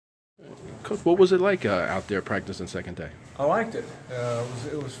Coach, what was it like out there practicing second day? I liked it.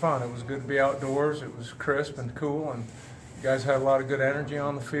 It was fun. It was good to be outdoors. It was crisp and cool, and you guys had a lot of good energy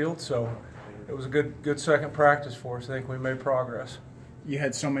on the field. So it was a good second practice for us. I think we made progress. You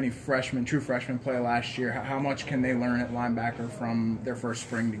had so many freshmen, true freshmen, play last year. How much can they learn at linebacker from their first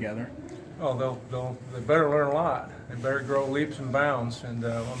spring together? Oh, they better learn a lot. They better grow leaps and bounds, and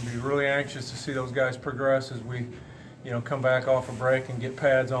I'm gonna be really anxious to see those guys progress as we, come back off a break and get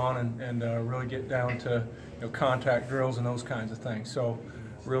pads on and really get down to contact drills and those kinds of things. So,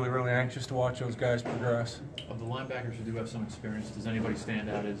 really anxious to watch those guys progress. Of the linebackers who do have some experience, does anybody stand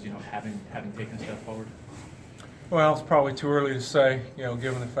out as having taken a step forward? Well, it's probably too early to say,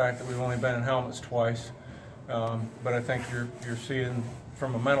 given the fact that we've only been in helmets twice. But I think you're seeing,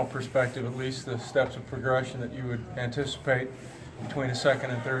 from a mental perspective at least, the steps of progression that you would anticipate between the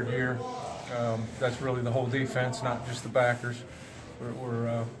second and third year. That's really the whole defense, not just the backers.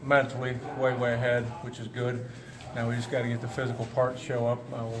 We're mentally way ahead, which is good. Now we just got to get the physical part to show up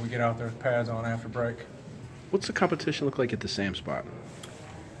when we get out there with pads on after break. What's the competition look like at the Sam spot?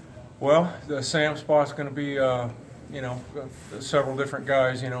 Well, the Sam spot's going to be, several different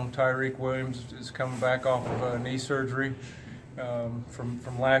guys. Tyreek Williams is coming back off of knee surgery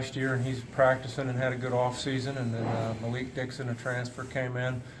from last year, and he's practicing and had a good off season. And then Malik Dixon, a transfer, came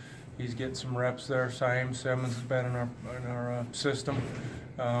in. He's getting some reps there. Simmons has been in our system.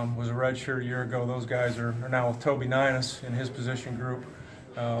 Was a redshirt a year ago. Those guys are now with Toby Ninus in his position group,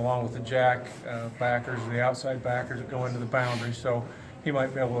 along with the jack backers, the outside backers that go into the boundary. So he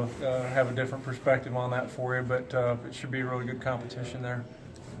might be able to have a different perspective on that for you, but it should be a really good competition there.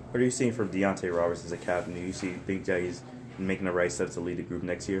 What are you seeing from Deontay Roberts as a captain? Do you think that he's making the right steps to lead the group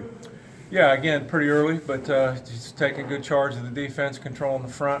next year? Yeah, again, pretty early, but he's taking good charge of the defense, controlling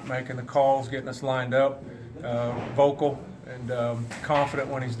the front, making the calls, getting us lined up, vocal and confident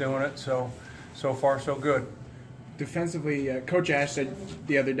when he's doing it. So far, so good. Defensively, Coach Ash said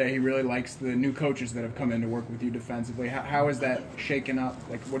the other day he really likes the new coaches that have come in to work with you defensively. How is that shaken up?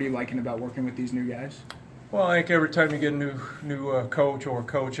 Like, what are you liking about working with these new guys? Well, I think every time you get a new coach or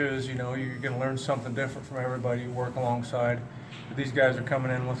coaches, you're going to learn something different from everybody you work alongside. But these guys are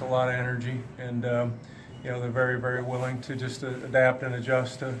coming in with a lot of energy, and they're very willing to just adapt and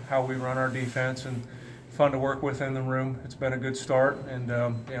adjust to how we run our defense, and fun to work with in the room. It's been a good start, and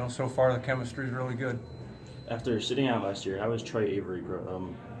so far the chemistry is really good. After sitting out last year, how was Trey Avery?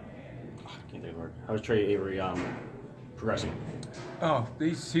 How was Trey Avery progressing? Oh,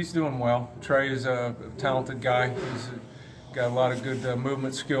 he's doing well. Trey is a talented guy. He's got a lot of good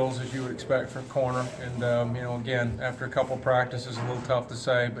movement skills, as you would expect for a corner. And again, after a couple of practices, a little tough to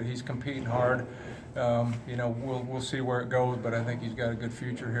say, but he's competing hard. We'll see where it goes, but I think he's got a good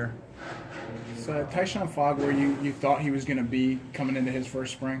future here. So Tyshawn Fogg, where you thought he was going to be coming into his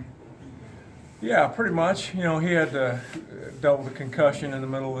first spring? Yeah, pretty much. He had dealt with a concussion in the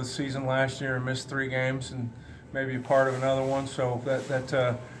middle of the season last year and missed 3 games and maybe a part of another one, so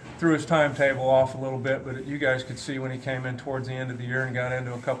that threw his timetable off a little bit. But you guys could see when he came in towards the end of the year and got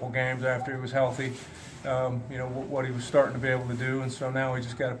into a couple games after he was healthy, what he was starting to be able to do. And so now we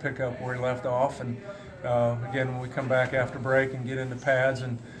just got to pick up where he left off. And again, when we come back after break and get into pads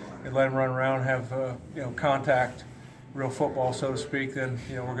and let him run around and have contact, real football, so to speak, then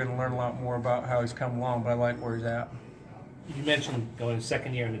we're going to learn a lot more about how he's come along. But I like where he's at. You mentioned going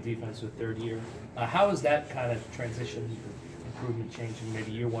second year in the defense to third year. How is that kind of transition, improvement, change from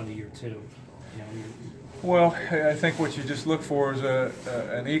maybe year 1 to year 2? Well, I think what you just look for is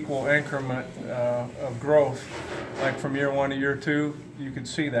an equal increment of growth. Like from year 1 to year 2, you could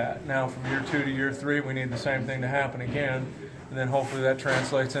see that. Now from year 2 to year 3, we need the same thing to happen again. And then hopefully that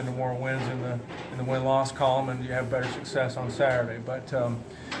translates into more wins in the win-loss column, and you have better success on Saturday. But from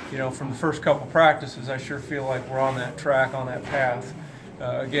the first couple practices, I sure feel like we're on that track, on that path.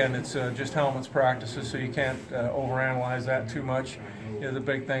 Again, it's just helmets practices, so you can't overanalyze that too much. The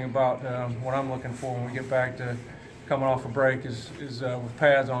big thing about what I'm looking for when we get back to coming off a break is with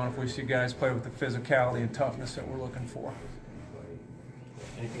pads on, if we see guys play with the physicality and toughness that we're looking for.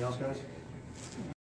 Anything else, guys?